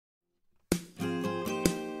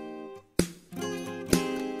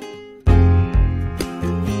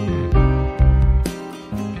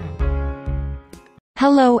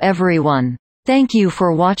Hello everyone. Thank you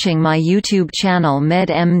for watching my YouTube channel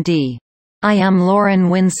MedMD. I am Lauren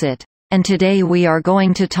Winsett, and today we are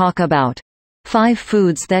going to talk about 5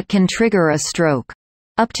 foods that can trigger a stroke.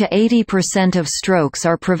 Up to 80% of strokes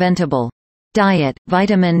are preventable. Diet,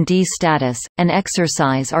 vitamin D status, and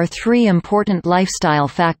exercise are 3 important lifestyle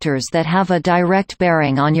factors that have a direct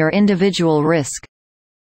bearing on your individual risk.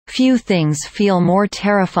 Few things feel more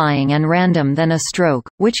terrifying and random than a stroke,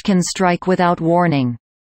 which can strike without warning.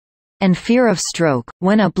 And fear of stroke,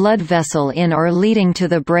 when a blood vessel in or leading to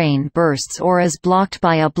the brain bursts or is blocked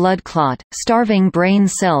by a blood clot, starving brain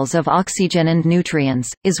cells of oxygen and nutrients,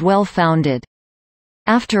 is well founded.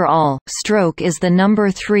 After all, stroke is the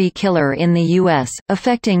number 3 killer in the U.S.,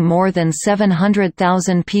 affecting more than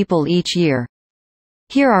 700,000 people each year.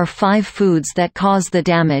 Here are 5 foods that cause the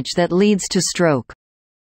damage that leads to stroke.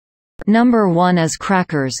 Number 1 is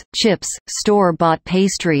crackers, chips, store-bought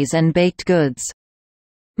pastries and baked goods.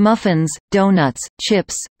 Muffins, donuts,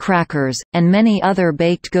 chips, crackers, and many other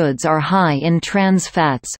baked goods are high in trans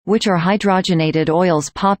fats, which are hydrogenated oils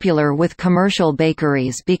popular with commercial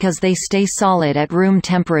bakeries because they stay solid at room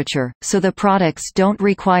temperature, so the products don't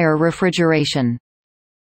require refrigeration.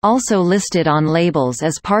 Also listed on labels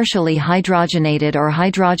as partially hydrogenated or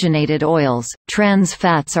hydrogenated oils, trans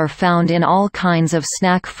fats are found in all kinds of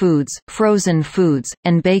snack foods, frozen foods,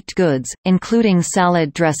 and baked goods, including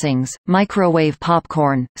salad dressings, microwave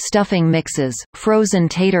popcorn, stuffing mixes, frozen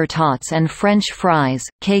tater tots and French fries,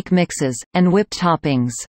 cake mixes, and whipped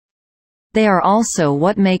toppings. They are also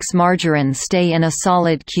what makes margarine stay in a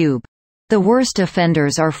solid cube. The worst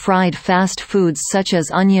offenders are fried fast foods such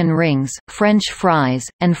as onion rings, French fries,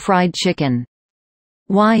 and fried chicken.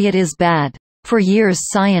 Why it is bad? For years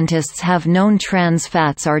scientists have known trans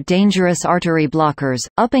fats are dangerous artery blockers,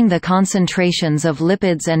 upping the concentrations of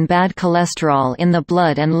lipids and bad cholesterol in the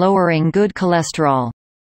blood and lowering good cholesterol.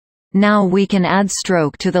 Now we can add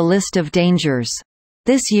stroke to the list of dangers.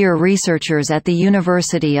 This year researchers at the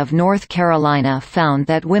University of North Carolina found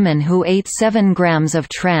that women who ate 7 grams of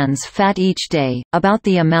trans fat each day, about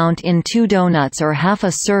the amount in 2 donuts or half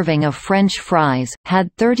a serving of French fries, had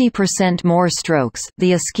 30% more strokes,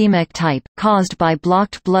 the ischemic type, caused by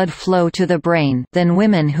blocked blood flow to the brain, than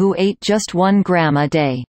women who ate just 1 gram a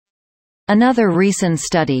day. Another recent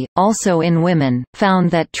study, also in women, found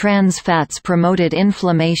that trans fats promoted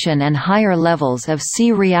inflammation and higher levels of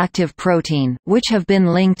C-reactive protein, which have been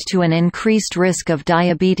linked to an increased risk of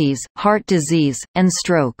diabetes, heart disease, and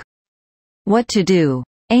stroke. What to do?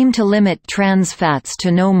 Aim to limit trans fats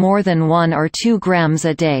to no more than 1 or 2 grams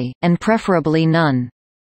a day, and preferably none.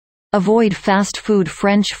 Avoid fast food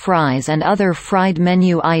French fries and other fried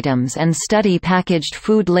menu items and study packaged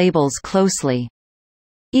food labels closely.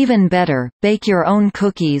 Even better, bake your own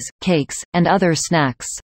cookies, cakes, and other snacks.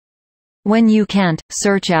 When you can't,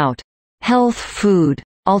 search out health food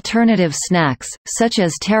alternative snacks, such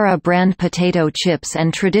as Terra brand potato chips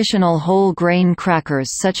and traditional whole grain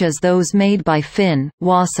crackers such as those made by Finn,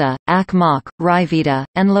 Wasa, Akmok, Ryvita,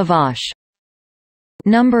 and Lavash.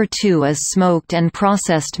 Number 2 is smoked and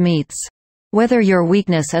processed meats. Whether your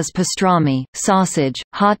weakness is pastrami, sausage,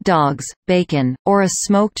 hot dogs, bacon, or a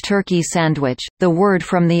smoked turkey sandwich, the word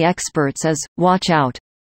from the experts is, watch out.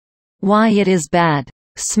 Why it is bad?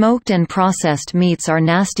 Smoked and processed meats are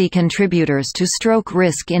nasty contributors to stroke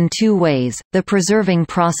risk in 2 ways. The preserving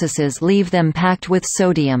processes leave them packed with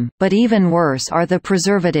sodium, but even worse are the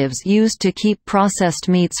preservatives used to keep processed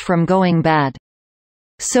meats from going bad.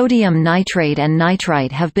 Sodium nitrate and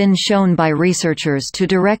nitrite have been shown by researchers to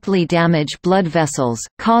directly damage blood vessels,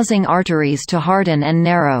 causing arteries to harden and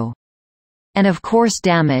narrow. And of course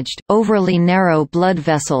damaged, overly narrow blood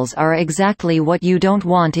vessels are exactly what you don't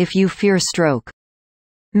want if you fear stroke.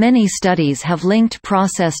 Many studies have linked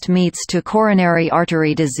processed meats to coronary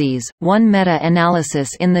artery disease. One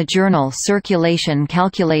meta-analysis in the journal Circulation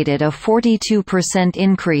calculated a 42%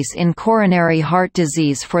 increase in coronary heart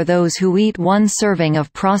disease for those who eat 1 serving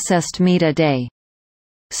of processed meat a day.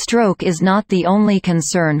 Stroke is not the only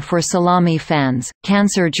concern for salami fans.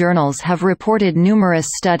 Cancer journals have reported numerous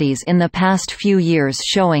studies in the past few years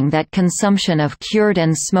showing that consumption of cured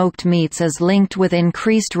and smoked meats is linked with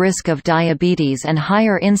increased risk of diabetes and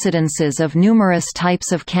higher incidences of numerous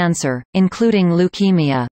types of cancer, including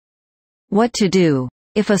leukemia. What to do?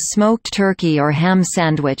 If a smoked turkey or ham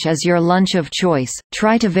sandwich is your lunch of choice,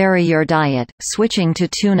 try to vary your diet, switching to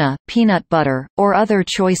tuna, peanut butter, or other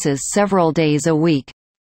choices several days a week.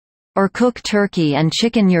 Or cook turkey and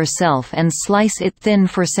chicken yourself and slice it thin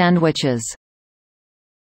for sandwiches.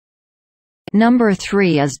 Number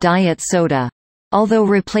 3 is diet soda. Although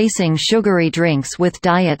replacing sugary drinks with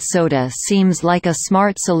diet soda seems like a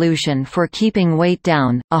smart solution for keeping weight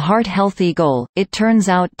down, a heart-healthy goal, it turns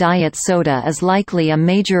out diet soda is likely a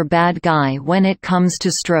major bad guy when it comes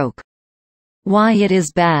to stroke. Why it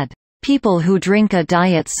is bad? People who drink a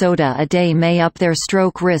diet soda a day may up their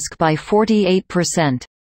stroke risk by 48%.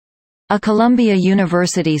 A Columbia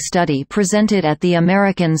University study presented at the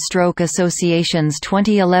American Stroke Association's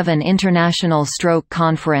 2011 International Stroke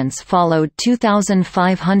Conference followed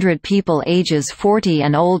 2,500 people ages 40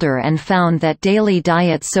 and older and found that daily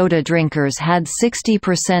diet soda drinkers had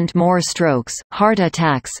 60% more strokes, heart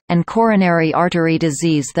attacks, and coronary artery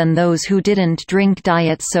disease than those who didn't drink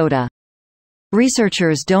diet soda.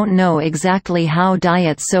 Researchers don't know exactly how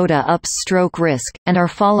diet soda ups stroke risk, and are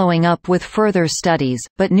following up with further studies,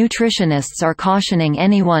 but nutritionists are cautioning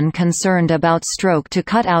anyone concerned about stroke to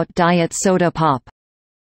cut out diet soda pop.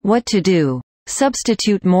 What to do?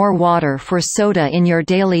 Substitute more water for soda in your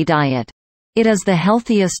daily diet. It is the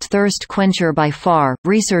healthiest thirst quencher by far,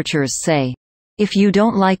 researchers say. If you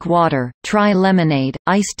don't like water, try lemonade,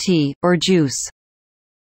 iced tea, or juice.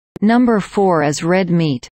 Number 4 is red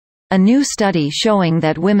meat. A new study showing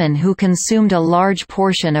that women who consumed a large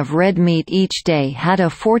portion of red meat each day had a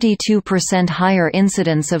 42% higher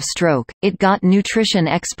incidence of stroke. It got nutrition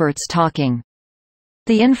experts talking.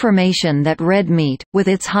 The information that red meat, with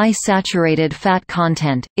its high saturated fat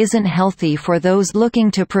content, isn't healthy for those looking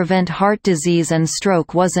to prevent heart disease and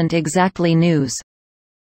stroke wasn't exactly news.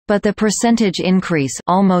 But the percentage increase,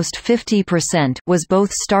 almost 50%, was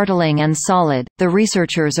both startling and solid. The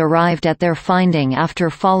researchers arrived at their finding after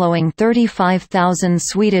following 35,000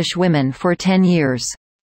 Swedish women for 10 years.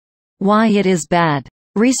 Why it is bad?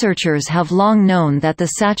 Researchers have long known that the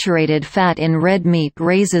saturated fat in red meat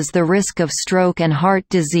raises the risk of stroke and heart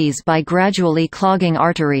disease by gradually clogging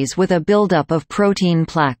arteries with a buildup of protein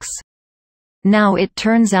plaques. Now it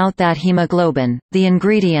turns out that hemoglobin, the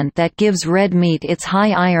ingredient that gives red meat its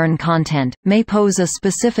high iron content, may pose a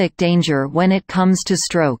specific danger when it comes to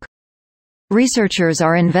stroke. Researchers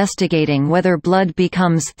are investigating whether blood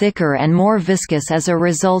becomes thicker and more viscous as a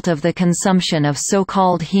result of the consumption of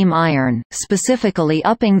so-called heme iron, specifically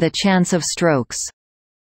upping the chance of strokes.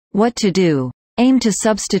 What to do? Aim to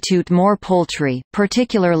substitute more poultry,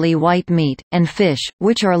 particularly white meat, and fish,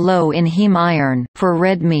 which are low in heme iron, for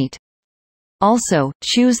red meat. Also,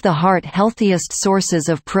 choose the heart-healthiest sources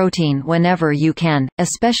of protein whenever you can,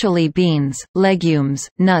 especially beans, legumes,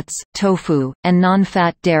 nuts, tofu, and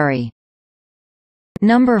non-fat dairy.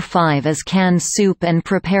 Number 5 is canned soup and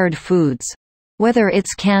prepared foods. Whether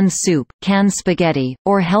it's canned soup, canned spaghetti,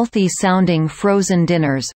 or healthy-sounding frozen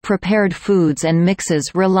dinners, prepared foods and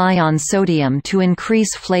mixes rely on sodium to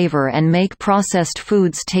increase flavor and make processed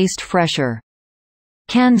foods taste fresher.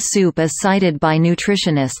 Canned soup is cited by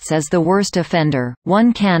nutritionists as the worst offender.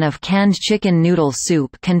 1 can of canned chicken noodle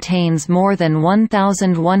soup contains more than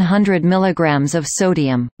 1,100 milligrams of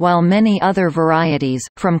sodium, while many other varieties,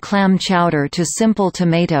 from clam chowder to simple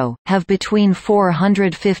tomato, have between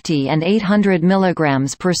 450 and 800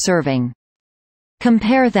 milligrams per serving.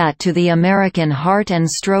 Compare that to the American Heart and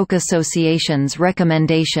Stroke Association's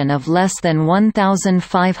recommendation of less than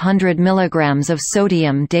 1,500 milligrams of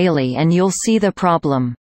sodium daily and you'll see the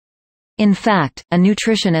problem. In fact, a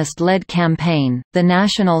nutritionist-led campaign, the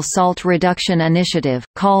National Salt Reduction Initiative,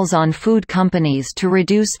 calls on food companies to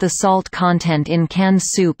reduce the salt content in canned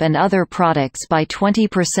soup and other products by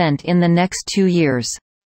 20% in the next 2 years.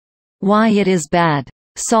 Why it is bad?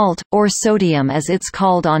 Salt, or sodium as it's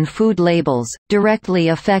called on food labels, directly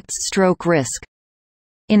affects stroke risk.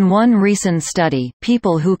 In one recent study,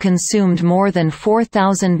 people who consumed more than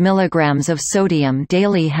 4,000 milligrams of sodium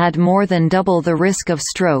daily had more than double the risk of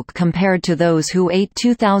stroke compared to those who ate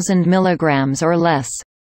 2,000 milligrams or less.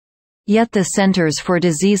 Yet the Centers for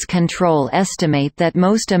Disease Control estimate that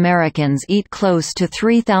most Americans eat close to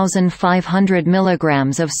 3,500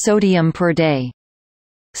 milligrams of sodium per day.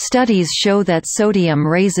 Studies show that sodium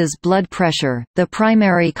raises blood pressure, the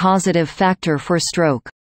primary causative factor for stroke.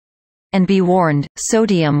 And be warned,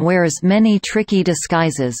 sodium wears many tricky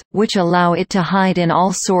disguises, which allow it to hide in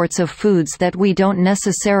all sorts of foods that we don't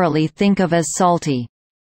necessarily think of as salty.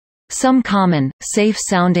 Some common,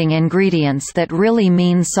 safe-sounding ingredients that really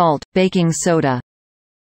mean salt: baking soda,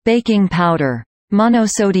 baking powder,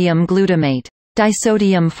 monosodium glutamate,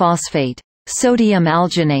 disodium phosphate, sodium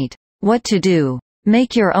alginate. What to do?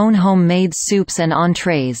 Make your own homemade soups and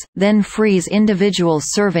entrees, then freeze individual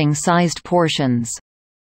serving-sized portions.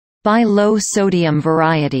 Buy low-sodium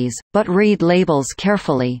varieties, but read labels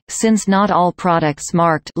carefully, since not all products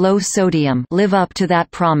marked low sodium live up to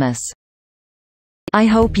that promise. I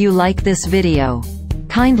hope you like this video.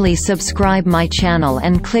 Kindly subscribe my channel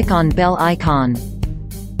and click on bell icon.